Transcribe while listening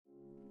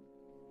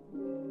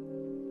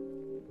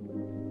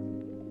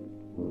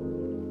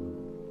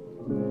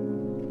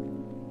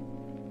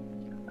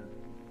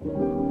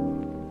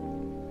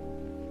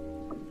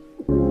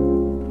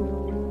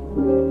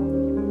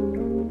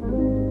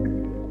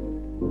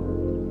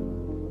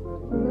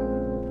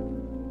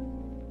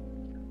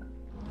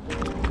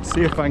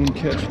See if I can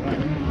catch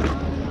one.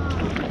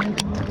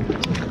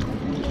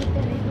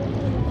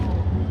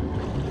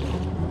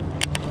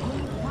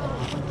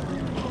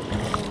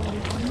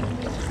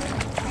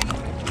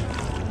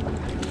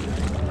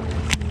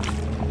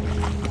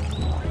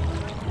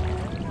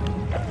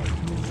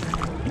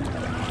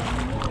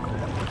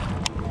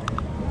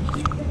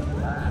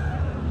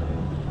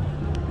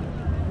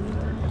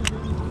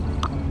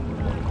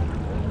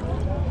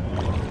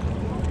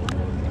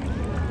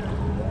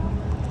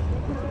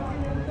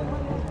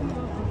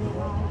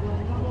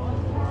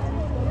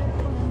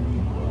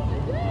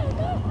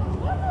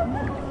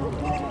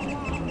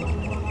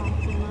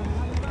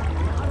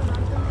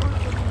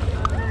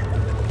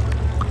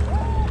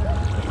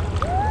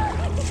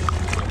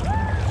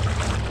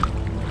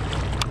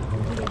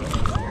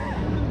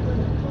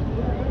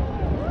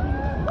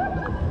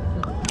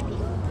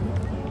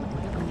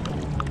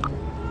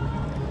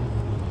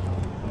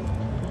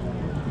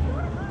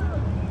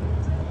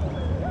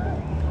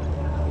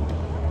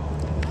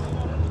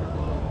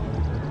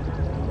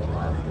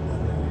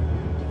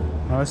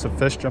 Oh, there's a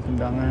fish jumping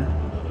down there.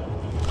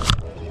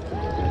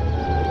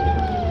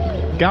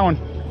 Got one.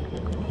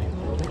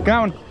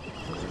 Got one.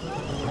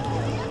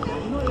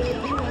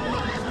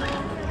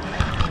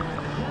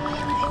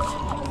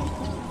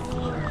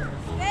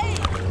 Yeah.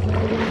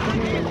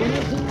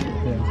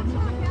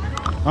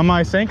 On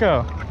my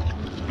Senko.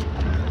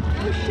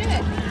 Oh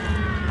shit.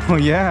 Oh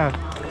yeah.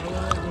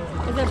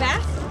 Is it a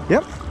bass?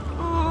 Yep.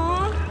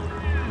 Aww.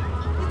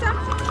 It's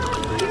actually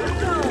cute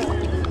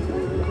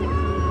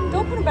though.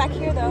 Don't put him back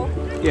here though.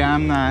 Yeah,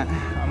 I'm not.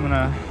 I'm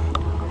gonna.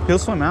 He'll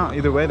swim out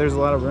either way. There's a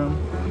lot of room.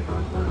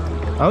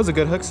 That was a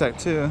good hook set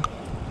too.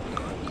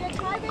 You gonna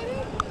try, baby?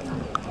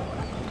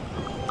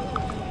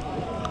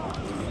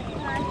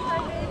 Can I try,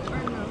 babe,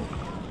 or no?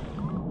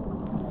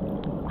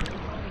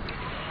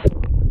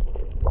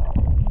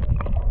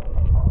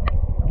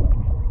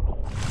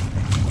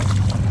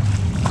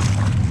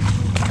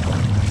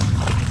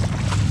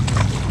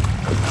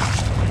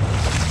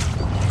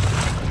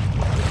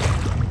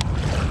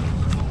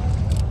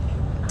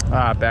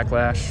 Ah,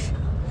 backlash.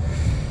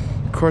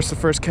 Of course, the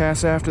first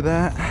cast after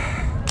that.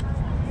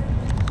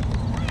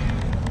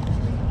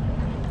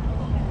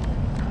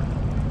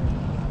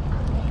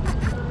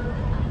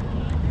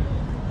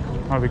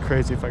 I'd be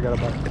crazy if I got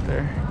a bucket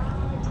there.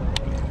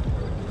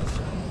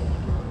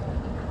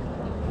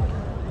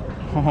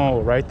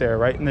 Oh, right there,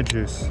 right in the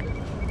juice.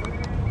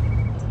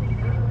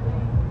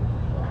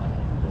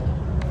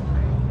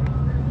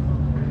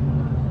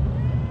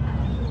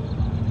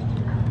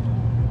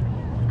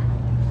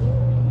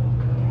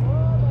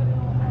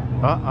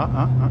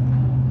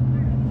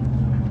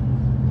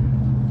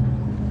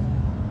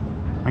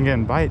 I'm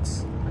getting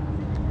bites.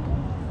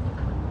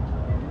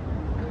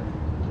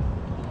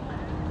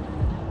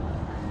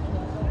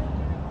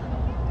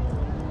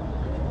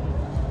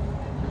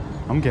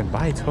 I'm getting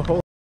bites. Oh.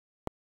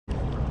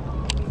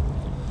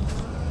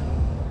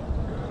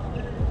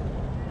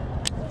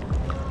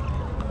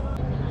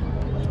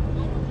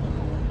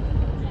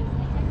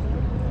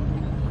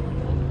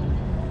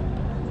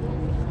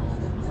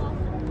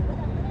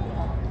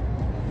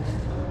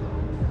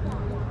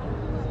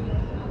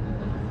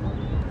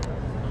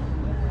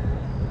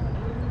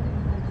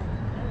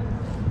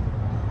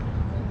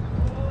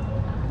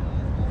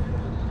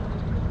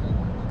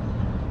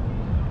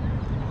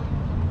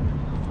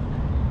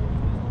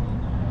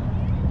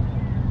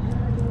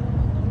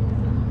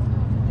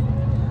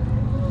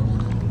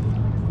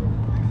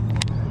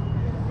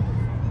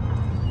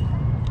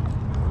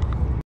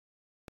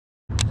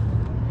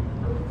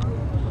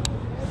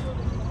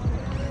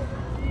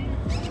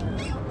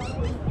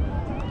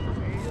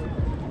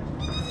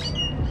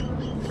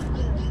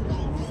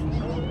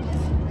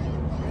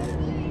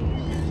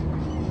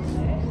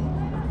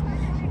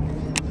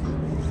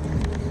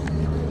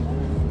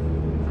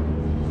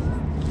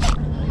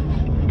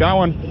 Got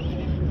one.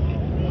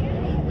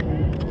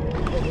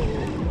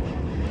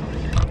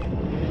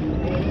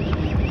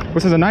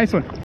 This is a nice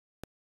one.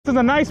 This is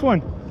a nice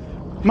one.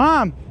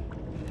 Mom.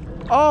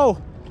 Oh,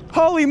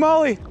 holy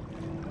moly.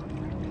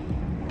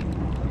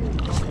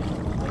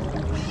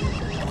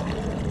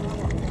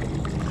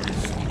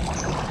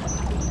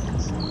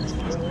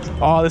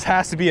 Oh, this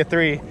has to be a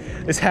 3.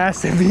 This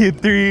has to be a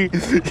 3.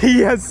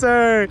 Yes,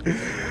 sir.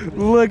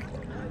 Look,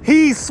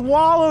 he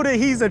swallowed it.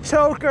 He's a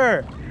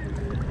choker.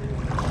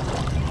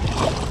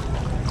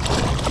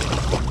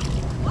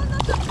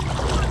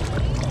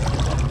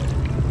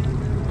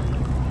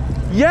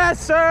 Yes,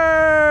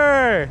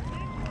 sir!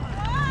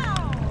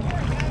 Wow!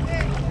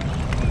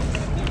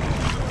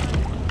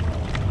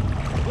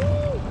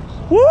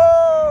 Woo!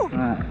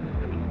 Alright,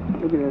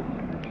 look at this.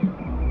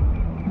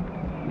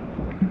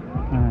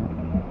 Alright.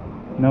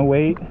 No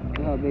weight.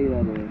 Look how big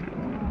that is.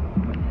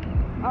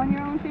 On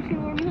your own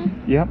fishing lure,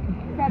 man? Yep.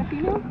 Is that a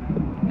female?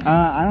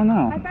 I don't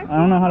know. I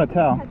don't know how to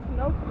tell. Had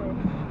snowfish.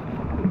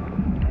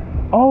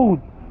 Oh,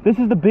 this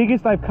is the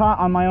biggest I've caught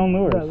on my own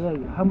lures. Look,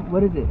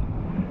 what is it?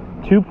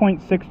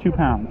 2.62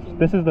 pounds.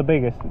 This is the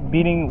biggest,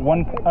 beating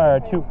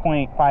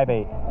 2.58.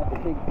 That's a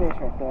big fish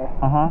right there.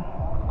 Uh-huh.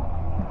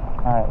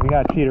 All right, we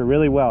gotta treat her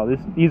really well.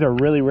 These are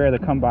really rare to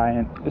come by,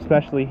 and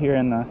especially here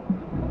in the. I'm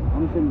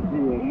gonna send the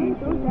video.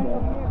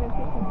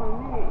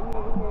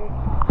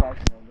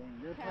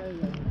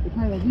 They're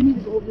probably like, you need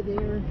to go over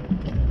there.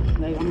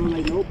 Like, I'm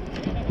like, nope.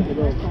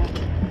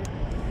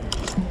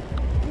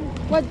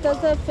 What, does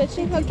the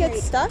fishing hook get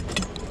stuck?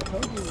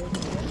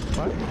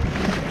 What?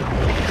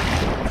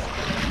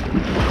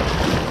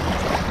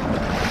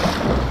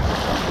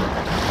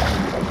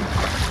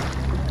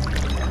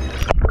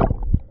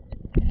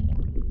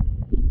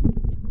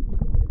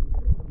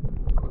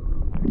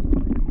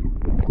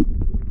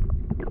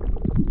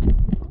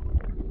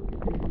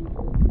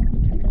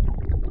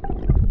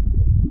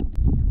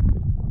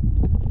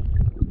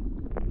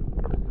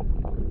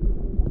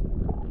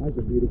 That's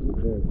a beautiful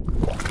fish.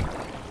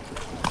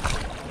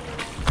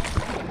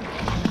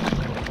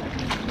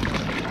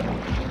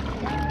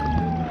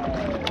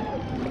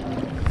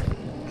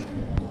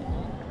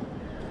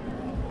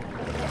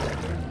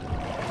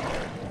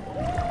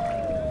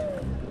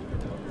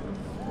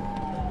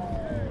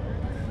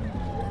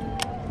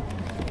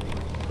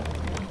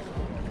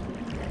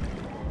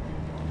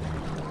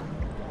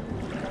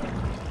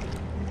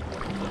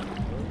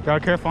 Gotta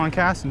careful on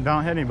cast and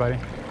don't hit anybody.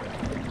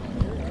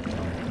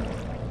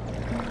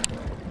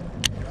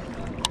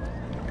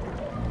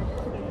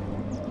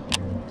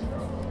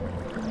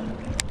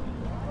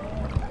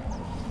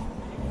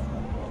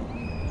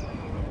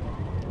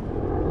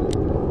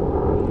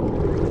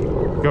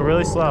 Go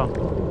really slow.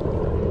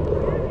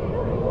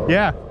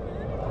 Yeah.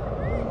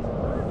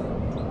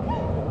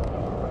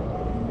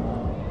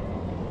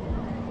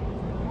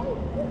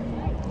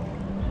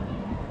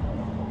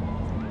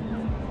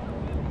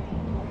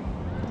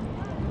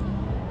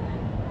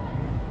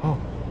 Oh.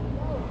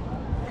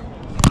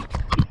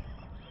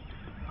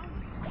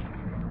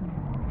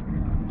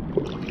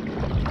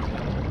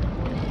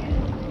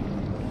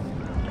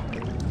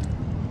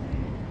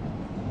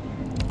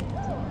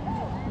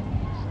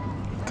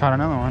 Caught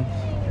another one.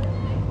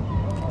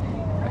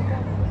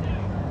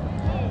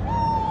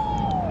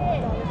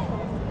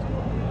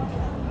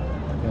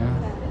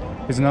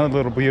 Here's another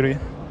little beauty.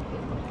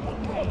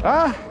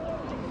 Ah!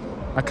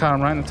 I caught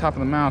him right in the top of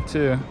the mouth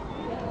too.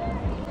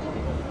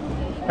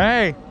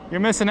 Hey,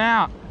 you're missing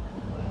out.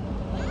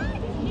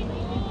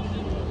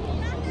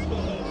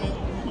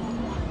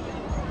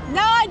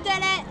 No, I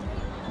didn't.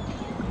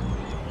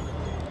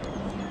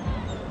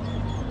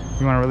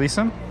 You want to release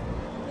him?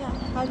 Yeah,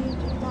 how do you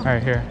do that? All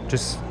right, here.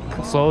 Just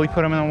slowly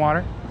put him in the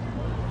water.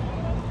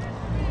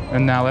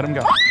 And now let him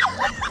go.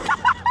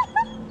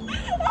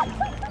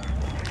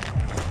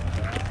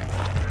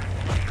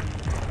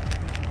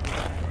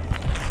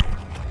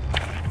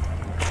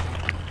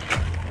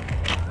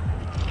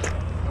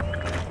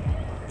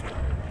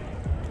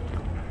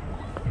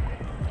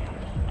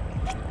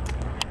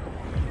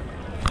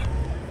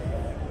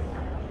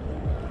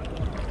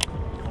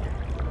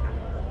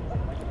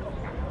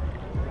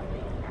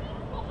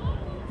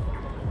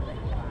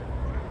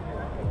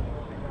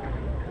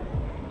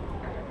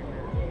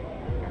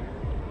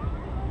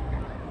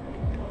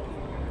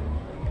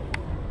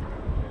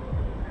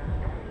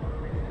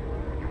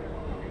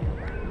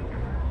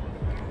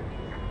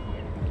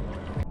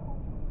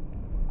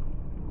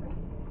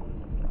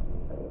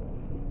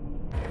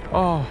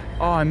 Oh,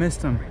 I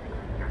missed him.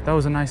 That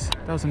was a nice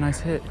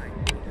hit.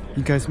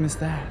 You guys missed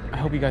that. I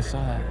hope you guys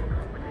saw that.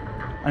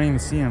 I didn't even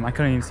see him. I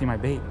couldn't even see my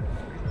bait.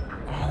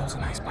 Oh, that was a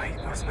nice bite.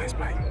 That was a nice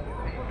bite.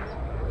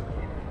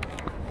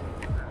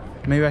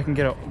 Maybe I can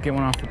get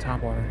one off the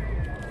top water.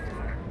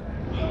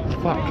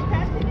 Fuck.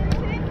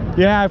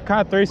 Yeah, I've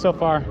caught 3 so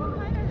far.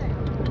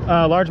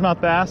 Largemouth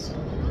bass.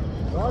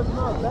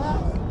 Largemouth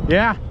bass?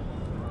 Yeah. Is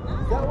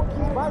that what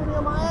keeps biting me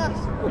on my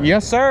ass?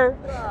 Yes, sir.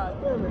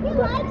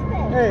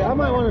 Hey, I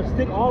might want to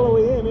stick all the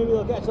way in. Maybe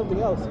they'll catch something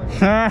else.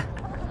 They're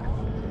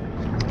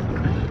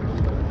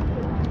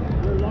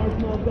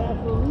largemouth bass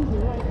for a reason,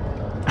 right?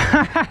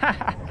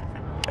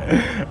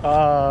 Oh,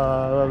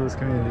 I love this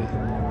community.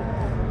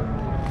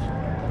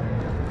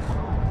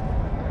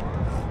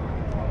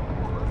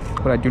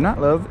 What I do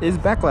not love is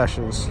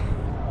backlashes.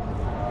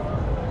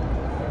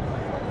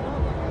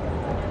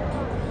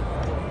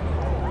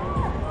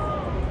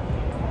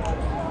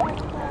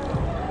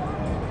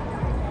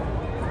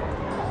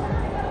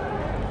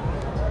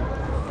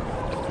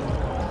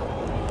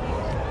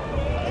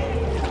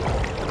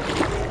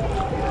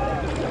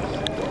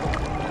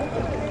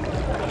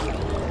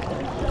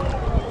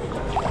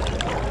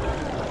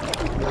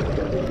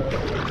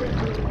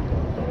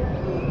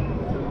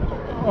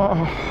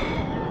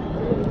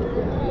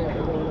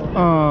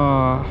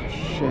 Oh,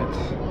 shit.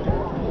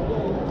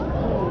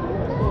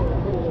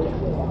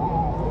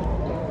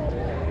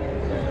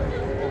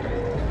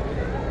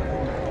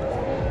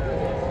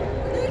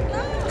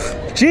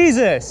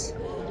 Jesus!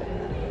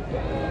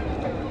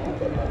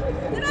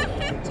 Did I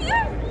hit you?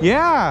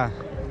 Yeah!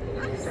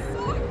 I'm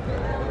sorry.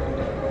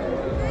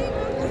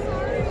 I'm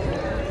sorry.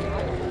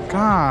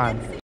 God.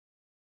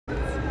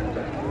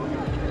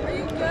 Are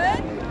you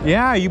good?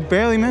 Yeah, you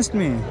barely missed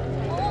me.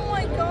 Oh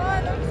my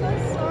god, I'm so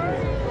sorry.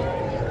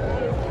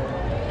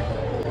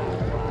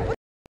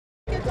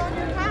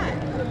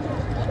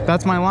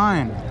 That's my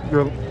line.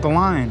 The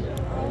line.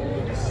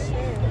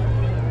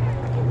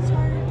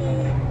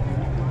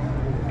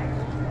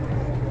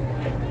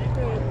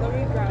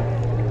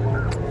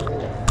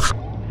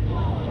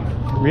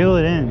 Reel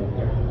it in.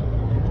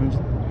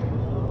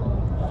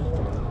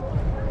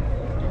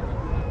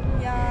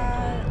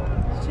 Yeah,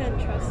 you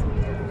shouldn't trust me.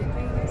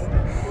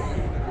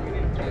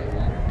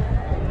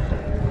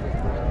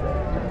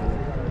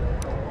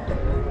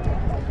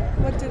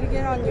 What, did it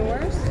get on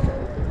yours?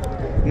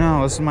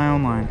 No, this is my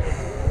own line.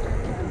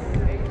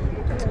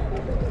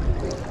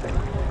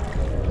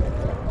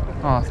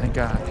 Oh, thank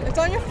God. It's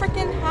on your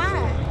freaking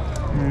hat.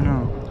 I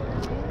know.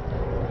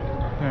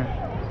 Here.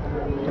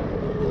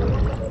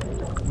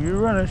 You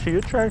run it, she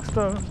a track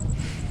star.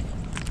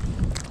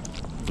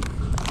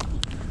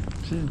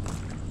 She.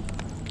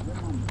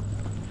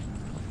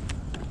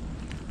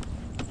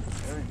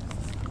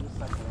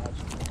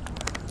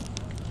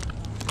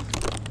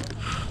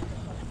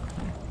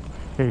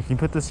 Here, can you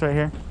put this right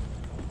here?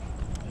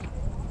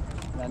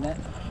 That net?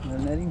 The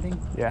netting thing?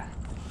 Yeah.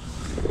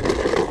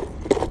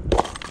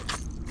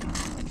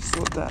 Just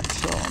let that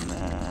chill in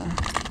there.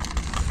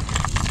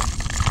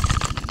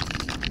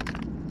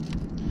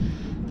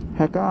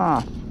 Heck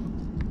off.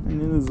 I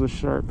knew this was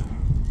sharp.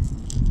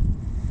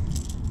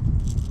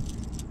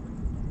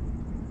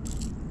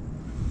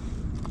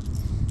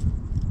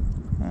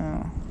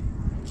 Oh.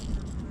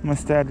 My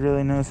dad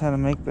really knows how to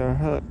make their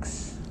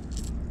hooks.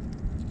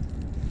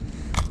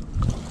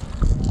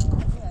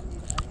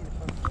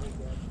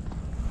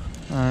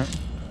 Alright.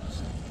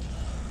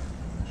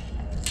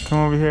 Come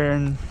over here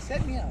and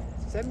Set me up.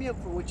 Set me up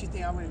for what you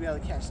think I'm going to be able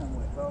to catch some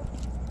with, bro.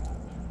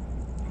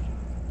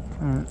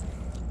 alright.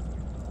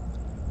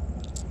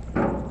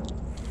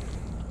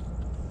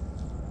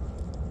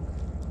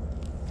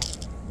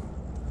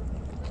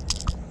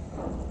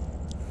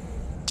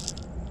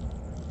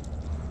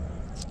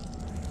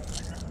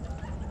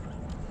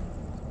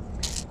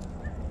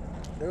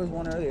 There was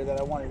one earlier that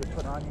I wanted to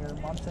put on here.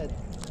 Mom said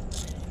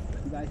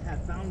you guys had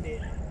found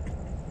it,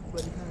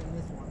 but you kind of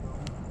missed one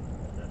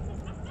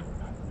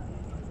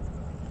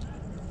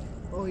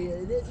though. Oh yeah,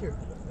 it is here.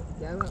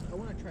 Yeah, I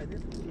want to try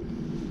this one.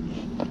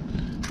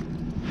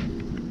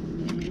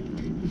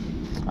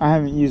 I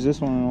haven't used this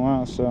one in a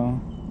while, so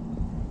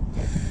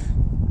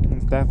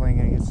it's definitely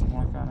gonna get some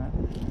work on it.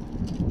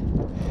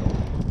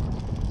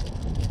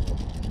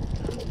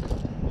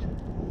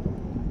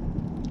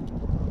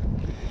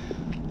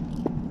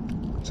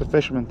 It's a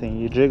fisherman thing.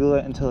 You jiggle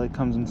it until it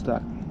comes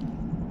unstuck.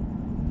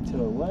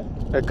 Until what?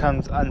 It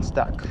comes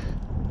unstuck.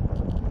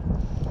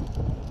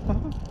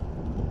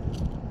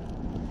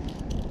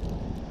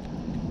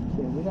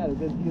 Yeah, we got a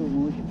good view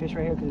when we can fish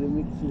right here because then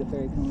we can see the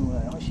ferry coming. We're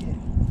like, oh shit.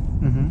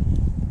 Mm-hmm.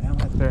 Yeah, I'm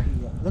like, There.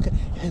 look at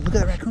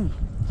that raccoon.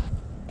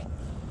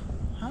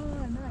 Oh,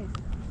 nice.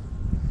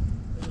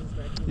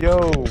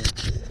 Yo.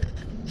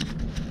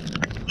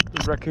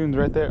 There's raccoons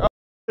right there. Oh,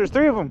 there's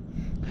 3 of them.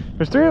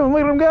 There's 3 of them.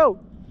 Look at them go.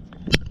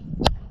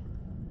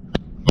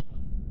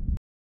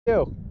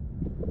 Yo.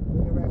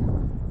 Look at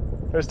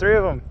raccoon. There's 3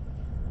 of them.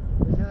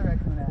 Where's the other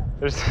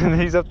raccoon at?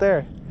 He's up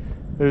there.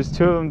 There's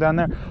 2 of them down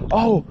there.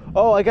 Oh,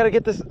 I gotta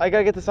get this. I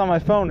gotta get this on my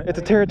phone. It's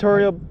a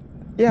territorial.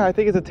 Yeah, I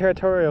think it's a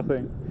territorial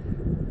thing.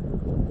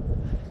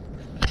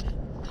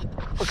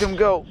 Look at him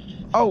go.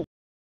 Oh.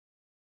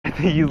 I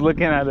think he's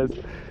looking at us.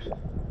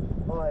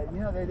 Oh, you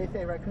know they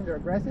say raccoons are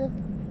aggressive.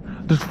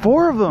 There's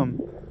 4 of them.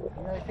 You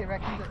know they say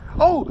raccoons are.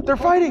 Oh, they're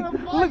fighting.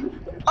 Look.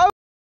 Oh.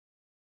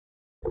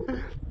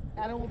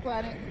 Animal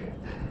Planet.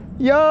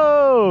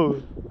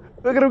 Yo.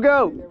 Look at him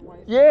go.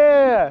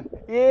 Yeah.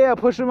 Yeah.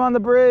 Push him on the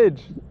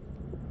bridge.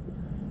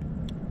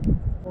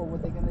 Oh,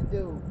 what they gonna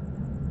do?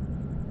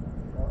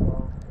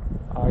 Uh-oh.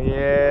 Oh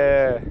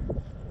yeah.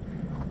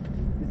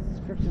 This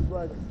is Crips and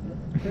Bloods.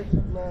 Crips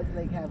and Bloods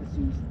Lake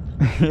Havasus.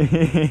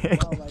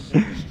 Oh my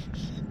goodness.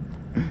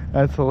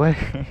 That's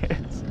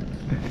hilarious.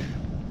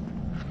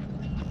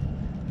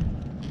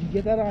 You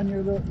get that on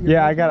your little.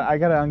 Yeah, I got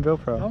it on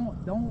GoPro.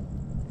 Don't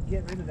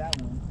get rid of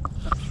that one.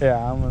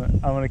 Yeah, I'm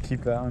gonna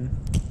keep that one.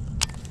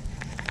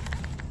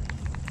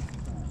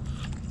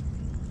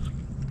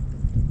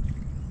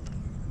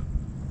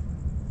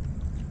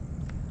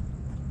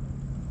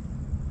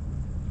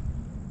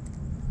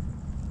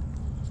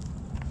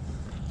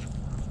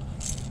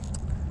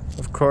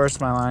 Of course,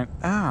 my line.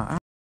 Ah.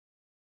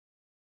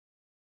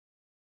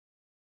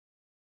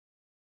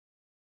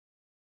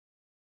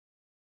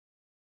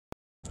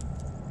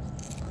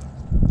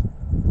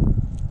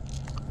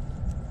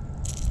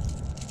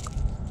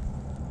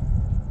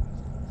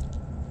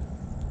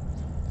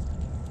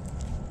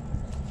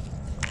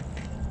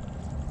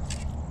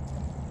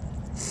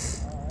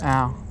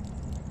 Ow.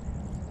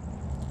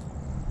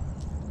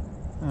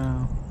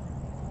 Ow.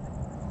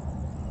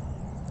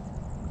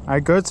 I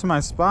go to my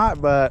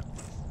spot, but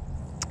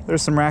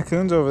there's some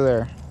raccoons over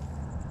there.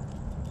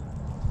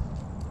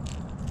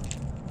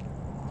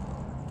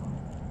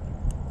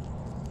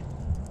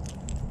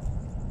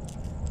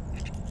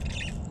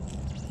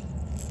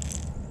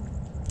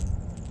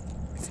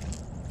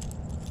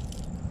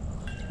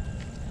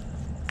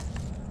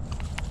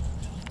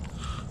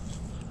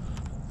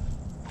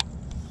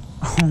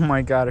 Oh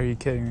my God, are you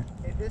kidding me?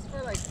 Is this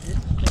for like this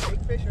big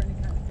fish or any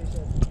kind of fish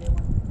that they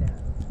want to that?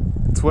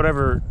 It's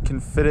whatever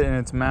can fit it in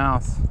its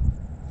mouth.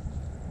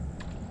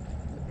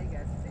 Big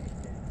ass fish.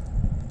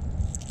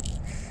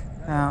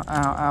 Ow,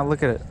 ow, ow,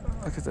 look at it.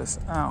 Look at this.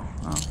 Ow,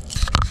 ow.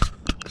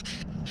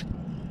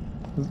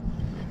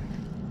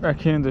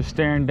 Raccoons are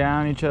staring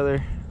down each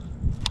other.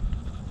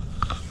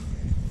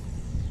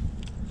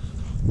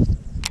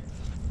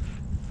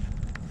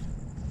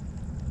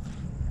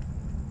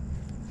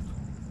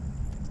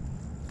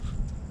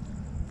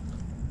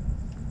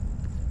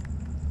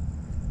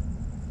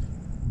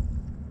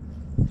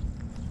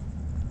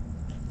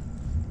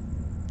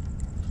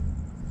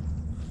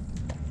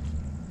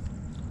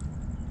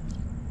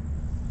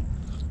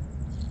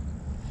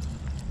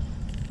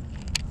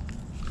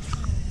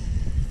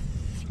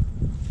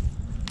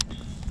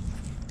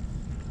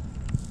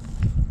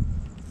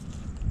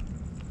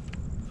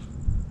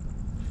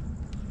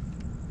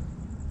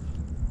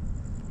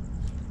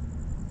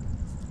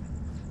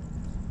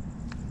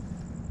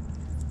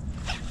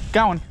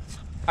 Got one.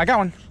 I got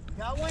one.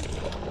 Got one?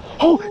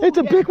 Oh, it's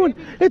a big one.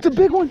 It's a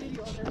big one.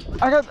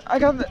 I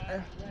got the.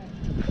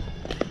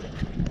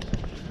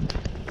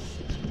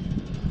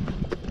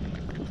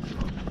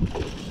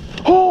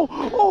 Oh.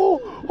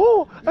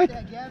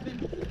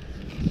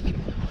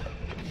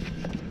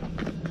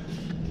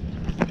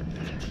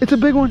 It's a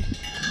big one.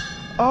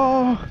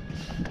 Oh.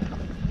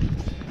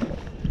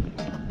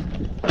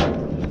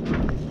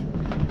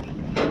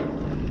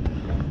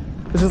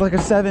 This is like a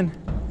 7.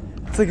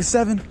 It's like a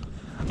 7.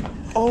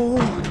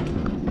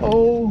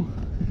 Oh.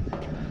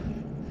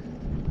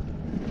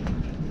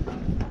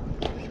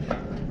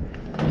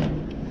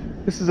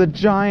 This is a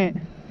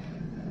giant.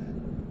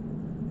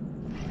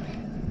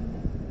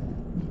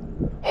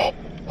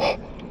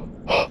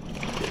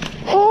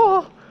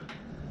 Oh.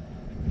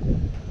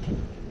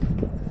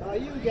 How are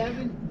you,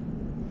 Gavin?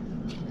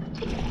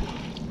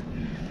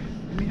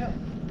 Let me help.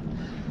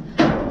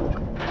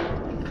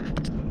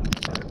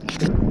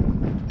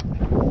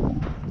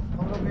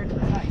 Hold over here to the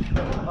side.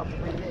 Up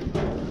pretty big.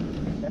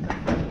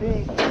 That's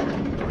big.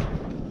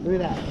 Look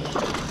at that.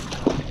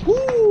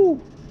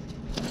 Woo!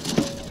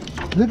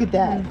 Look at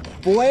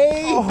that, boy.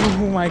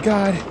 Oh my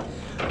God.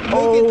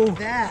 Look at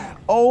that.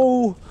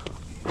 Oh.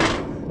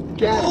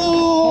 Gavin,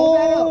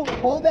 Oh.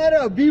 hold that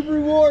up. Be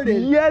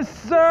rewarded. Yes,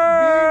 Be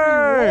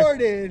sir.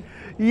 rewarded.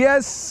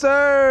 Yes,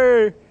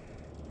 sir.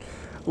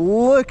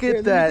 Look at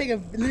Here, that.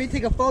 Let me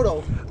take a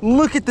photo.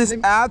 Look at this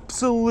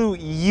absolute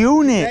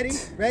unit. Ready?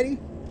 Ready?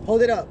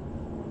 Hold it up.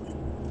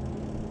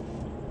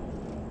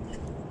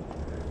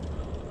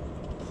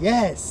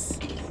 Yes.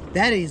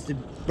 That is the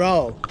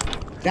bro.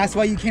 That's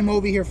why you came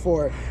over here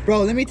for.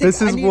 Bro, let me take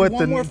This is I need what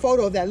one more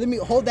photo of that. Let me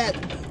hold that.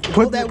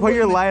 Put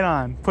your light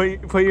on.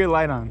 Put your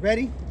light on.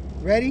 Ready?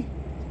 Ready?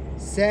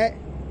 Set.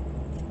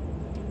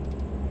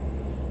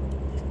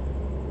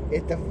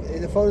 If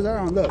the photos are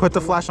on, look. Put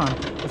the flash on.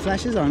 The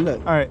flash is on,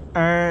 look. All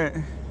right.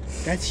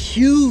 That's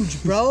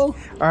huge, bro.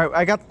 All right.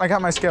 I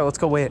got my scale. Let's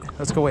go weigh it.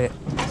 Let's go weigh it.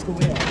 Let's go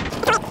way up.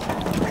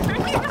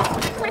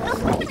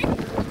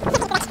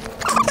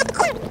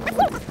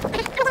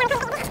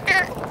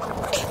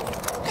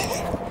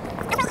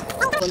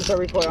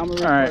 Record. I'm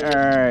gonna record.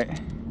 All right.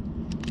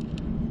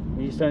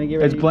 Are you starting to get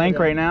ready? It's blank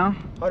right now.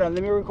 Hold on,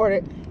 let me record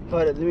it.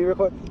 Hold on, let me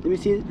record. Let me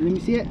see it. Let me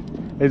see it.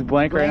 It's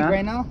blank right now.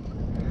 Right now.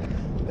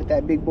 Put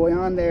that big boy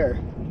on there.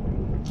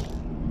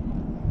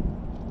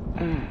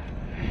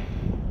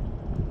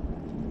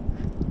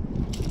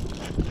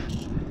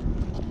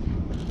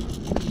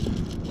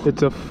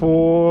 It's a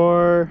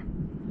 4.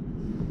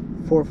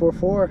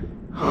 444.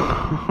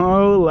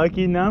 Oh,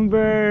 lucky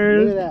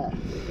numbers. Look at that.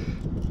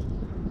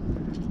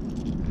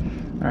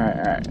 All right.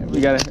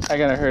 I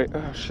gotta hurry.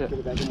 Oh shit. Put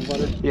it back in the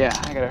water. Yeah,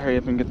 I gotta hurry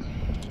up and get.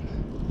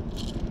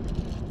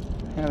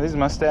 Yeah, these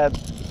mustad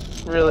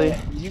really.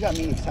 You got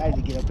me excited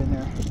to get up in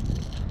there.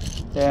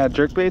 Yeah,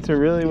 jerk baits are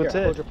really what's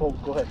Here, it. hold your pole.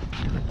 Go ahead.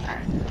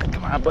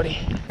 Come on, buddy.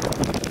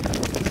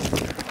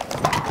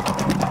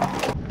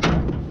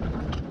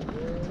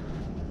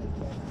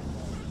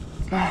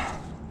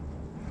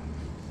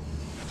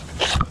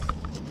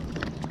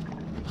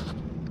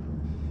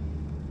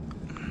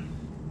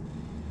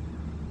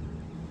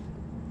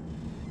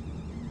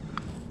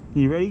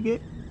 You ready,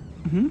 Git?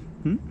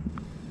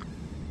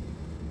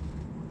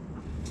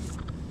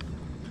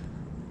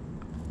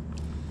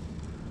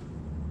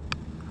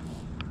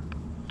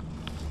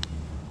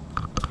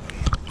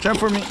 Jump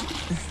for me.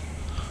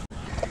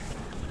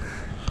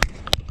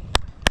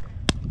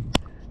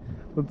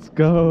 Let's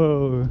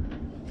go.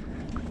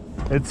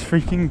 Let's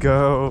freaking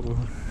go.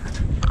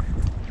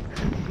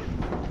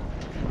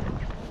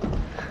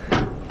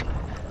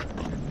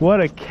 What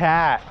a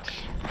catch.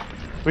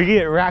 We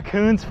get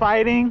raccoons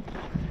fighting.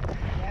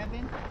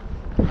 Gavin,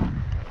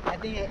 I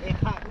think it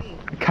caught me.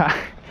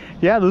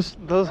 Yeah, those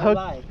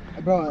hooks.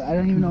 Bro, I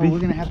don't even know. We're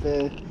gonna have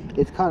to.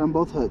 It's caught on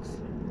both hooks.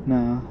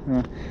 No.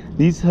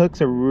 These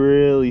hooks are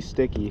really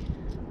sticky.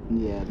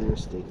 Yeah, they're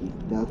sticky.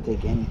 They'll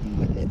take anything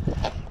with it.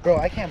 Bro,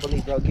 I can't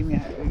believe, bro. Give me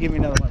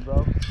another one,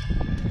 bro.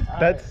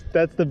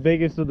 That's the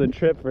biggest of the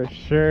trip for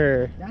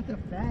sure. That's a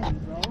fatty,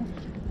 bro.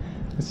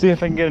 Let's see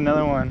if I can get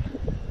another one.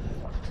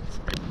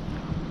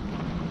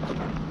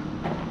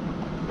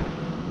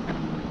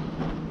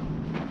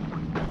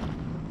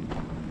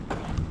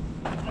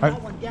 I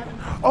got one, Gavin.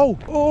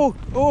 Oh,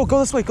 go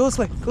this way, go this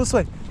way, go this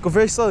way. Go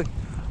very slowly.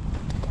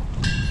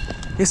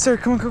 Yes, sir,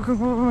 come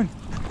on.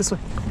 This way.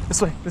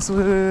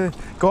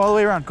 Go all the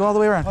way around, Hold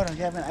on,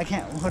 Gavin. I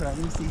can't. Hold on, let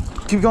me see.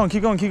 Keep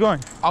going.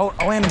 I'll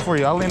land him for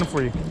you.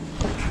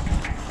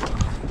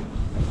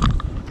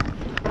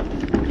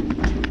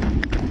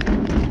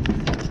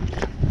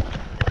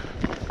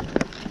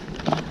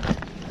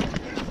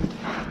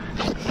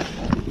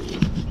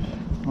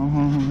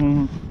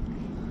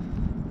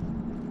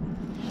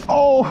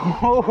 Oh!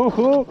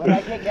 What did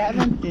I get,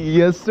 Gavin?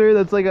 Yes, sir.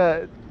 That's like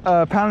a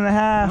pound and a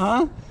half.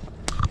 Huh?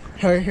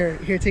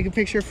 Here, take a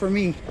picture for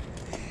me.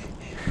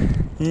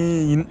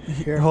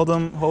 Here, hold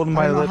him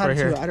by the lip right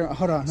here.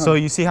 Hold on. So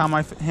you see how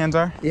my hands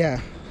are? Yeah.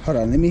 Hold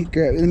on. Let me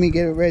get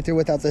it right there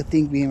without the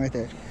thing being right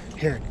there.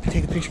 Here,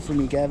 take a picture for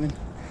me, Gavin.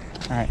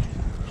 All right.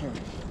 Here.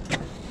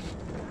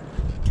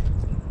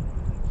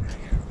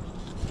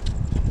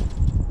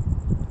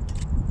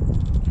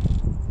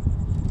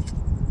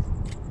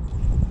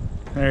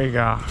 There you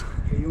go.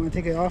 You want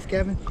to take it off,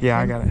 Gavin? Yeah,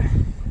 I got it.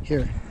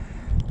 Here.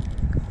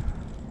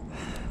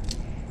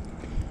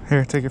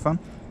 Here, take your phone.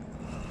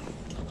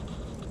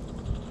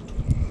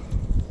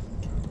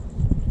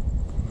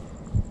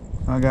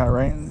 I got it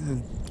right in his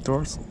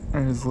dorsal,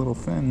 or his little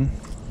fin.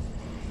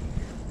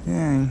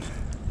 Yeah, and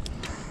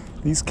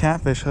these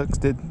catfish hooks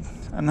did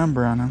a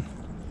number on him.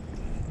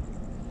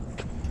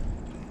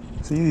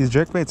 See, these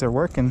jerkbaits are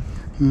working.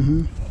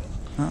 Mm-hmm.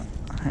 Oh,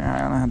 here, I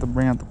don't have to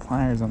bring out the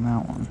pliers on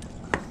that one.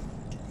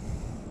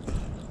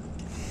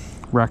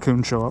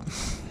 Raccoon show up.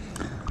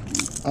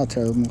 I'll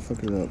tell them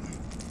motherfuckers up.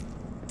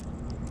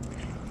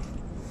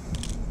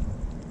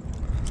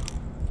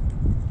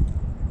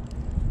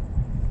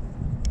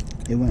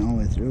 It went all the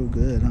way through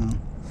good, huh?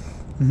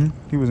 Mm-hmm.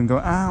 He wasn't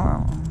going,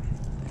 ow.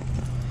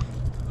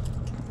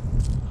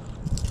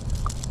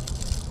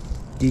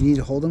 Do you need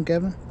to hold them,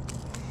 Kevin?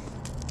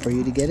 For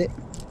you to get it?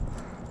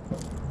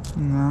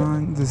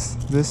 No,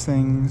 this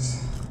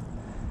thing's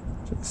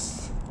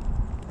just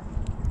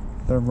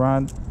the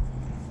rod.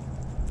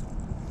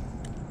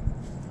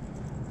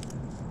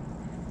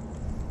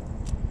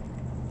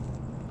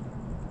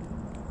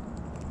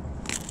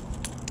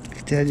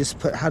 Did I just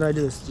put? How do I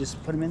do this?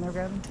 Just put them in there,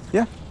 Gavin?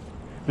 Yeah.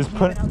 Just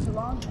put. How too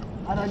long?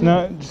 How do I do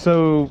No. it?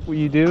 So what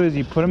you do is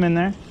you put them in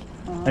there,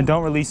 and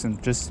don't release them.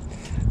 Just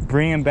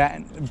bring them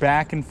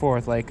back and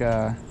forth like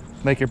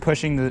you're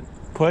pushing the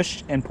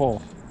push and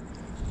pull.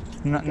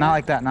 Not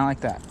like that. Not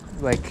like that.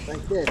 Like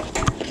this.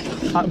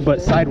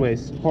 but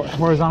sideways,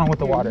 horizontal with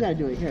the water. You gotta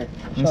do it here.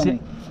 You Show see?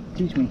 me.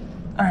 Teach me.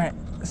 All right.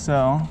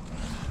 So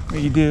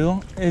what you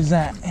do is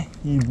that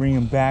you bring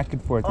him back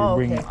and forth. You're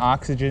bringing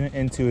oxygen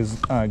into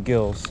his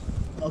gills.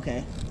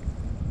 Okay.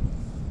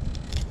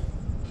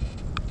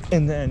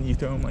 And then you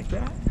throw him like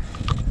that.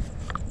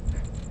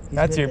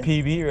 That's your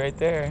PB right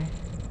there.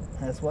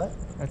 That's what?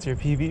 That's your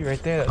PB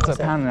right there. That's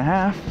a pound and a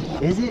half.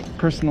 Is it?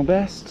 Personal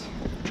best.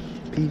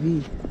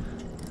 PV.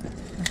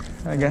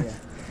 I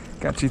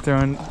got you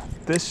throwing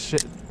this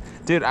shit.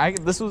 Dude, I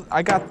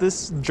got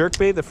this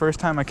jerkbait the first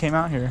time I came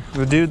out here.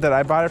 The dude that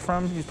I bought it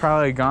from, he's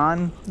probably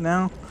gone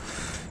now,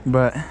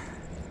 but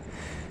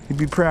he'd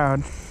be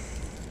proud.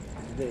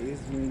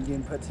 It's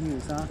getting put to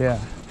use, huh? Yeah.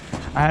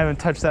 I haven't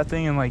touched that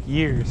thing in like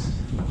years.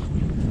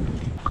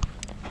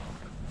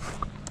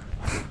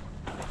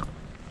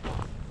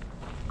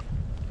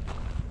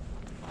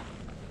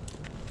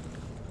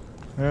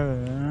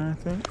 I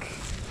think.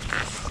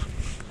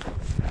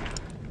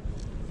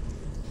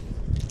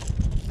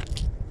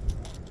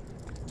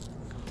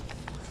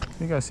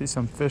 I think I see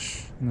some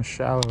fish in the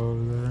shallow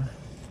over there.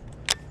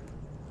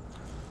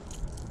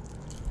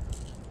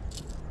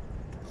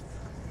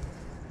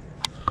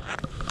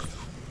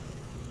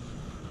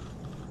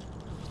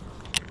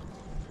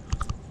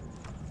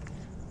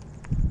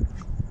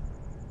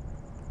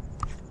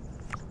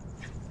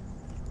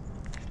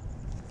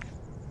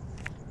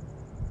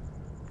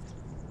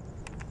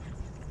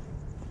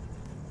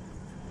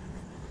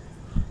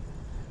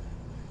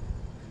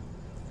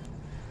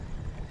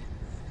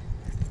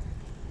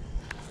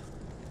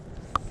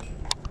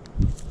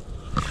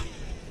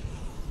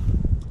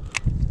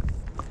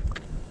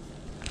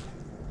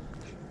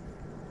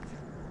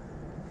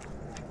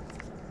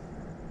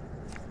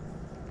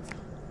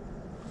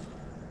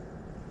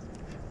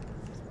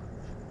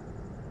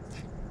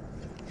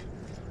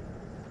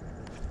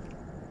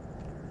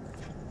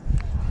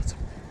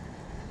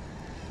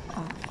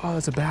 Oh,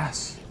 that's a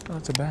bass. Oh,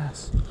 that's a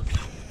bass.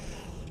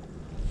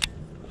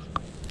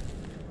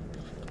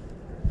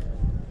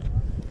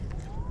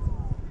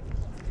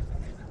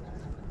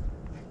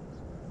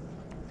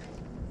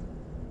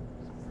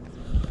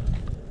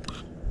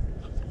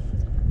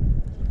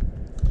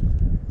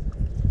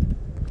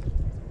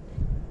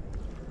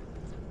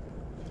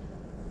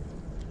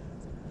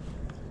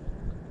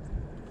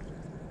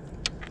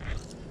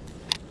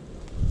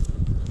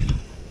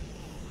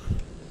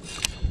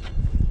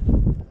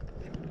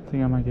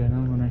 think I might get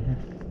another one right here.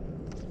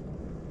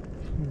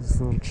 This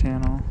little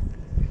channel.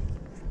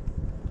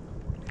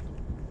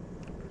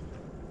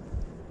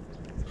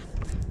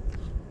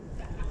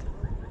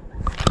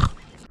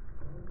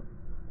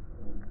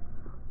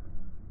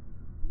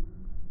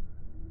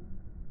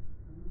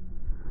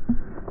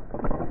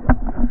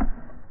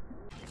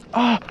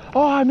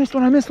 Oh, I missed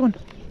one.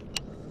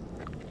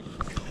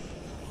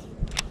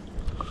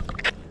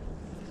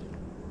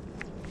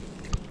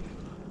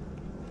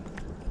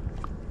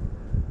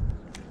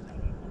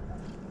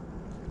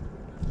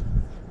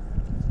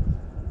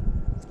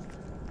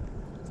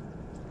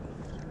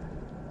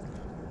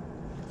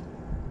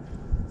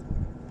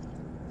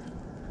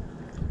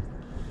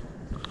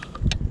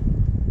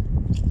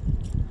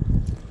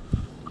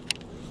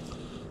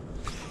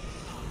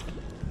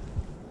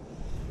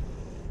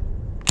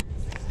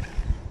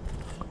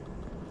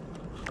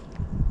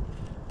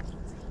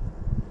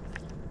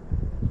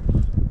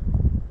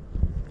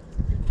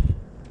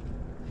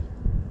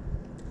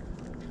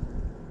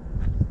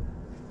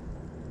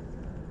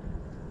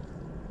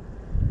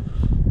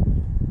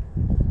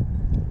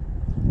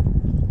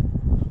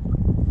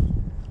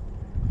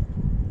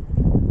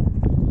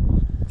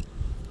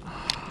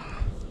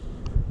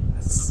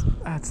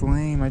 That's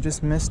lame. I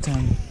just missed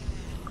him.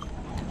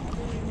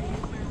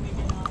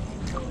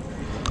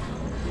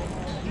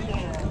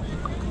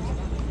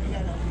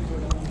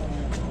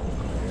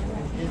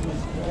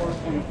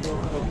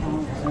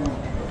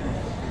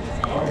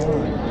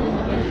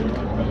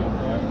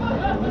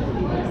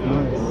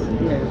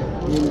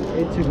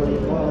 It took a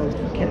while to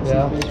catch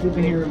some fish. We've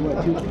been here,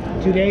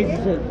 what, 2 days?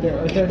 Is it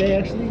our third day,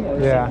 actually?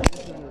 Yeah.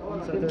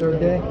 Third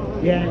day?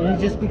 Yeah, and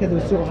just because it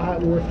was so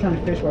hot, we were trying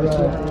to fish while it was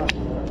so hot.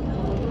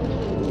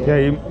 Yeah,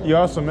 you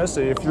also missed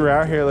it. If you were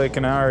out here like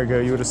an hour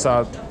ago, you would have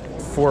saw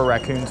 4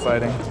 raccoons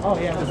fighting. Oh,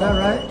 yeah. Is that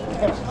right?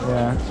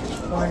 Yeah.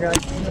 Oh, my God.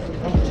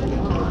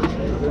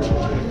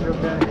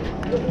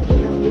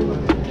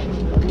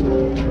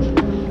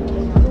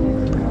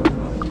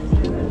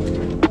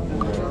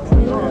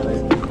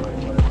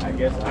 I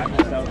guess I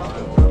missed out.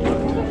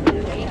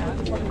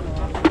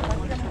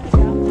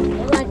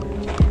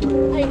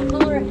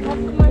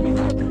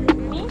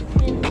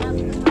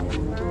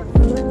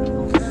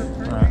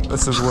 Alright,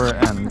 this is where it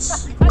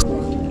ends.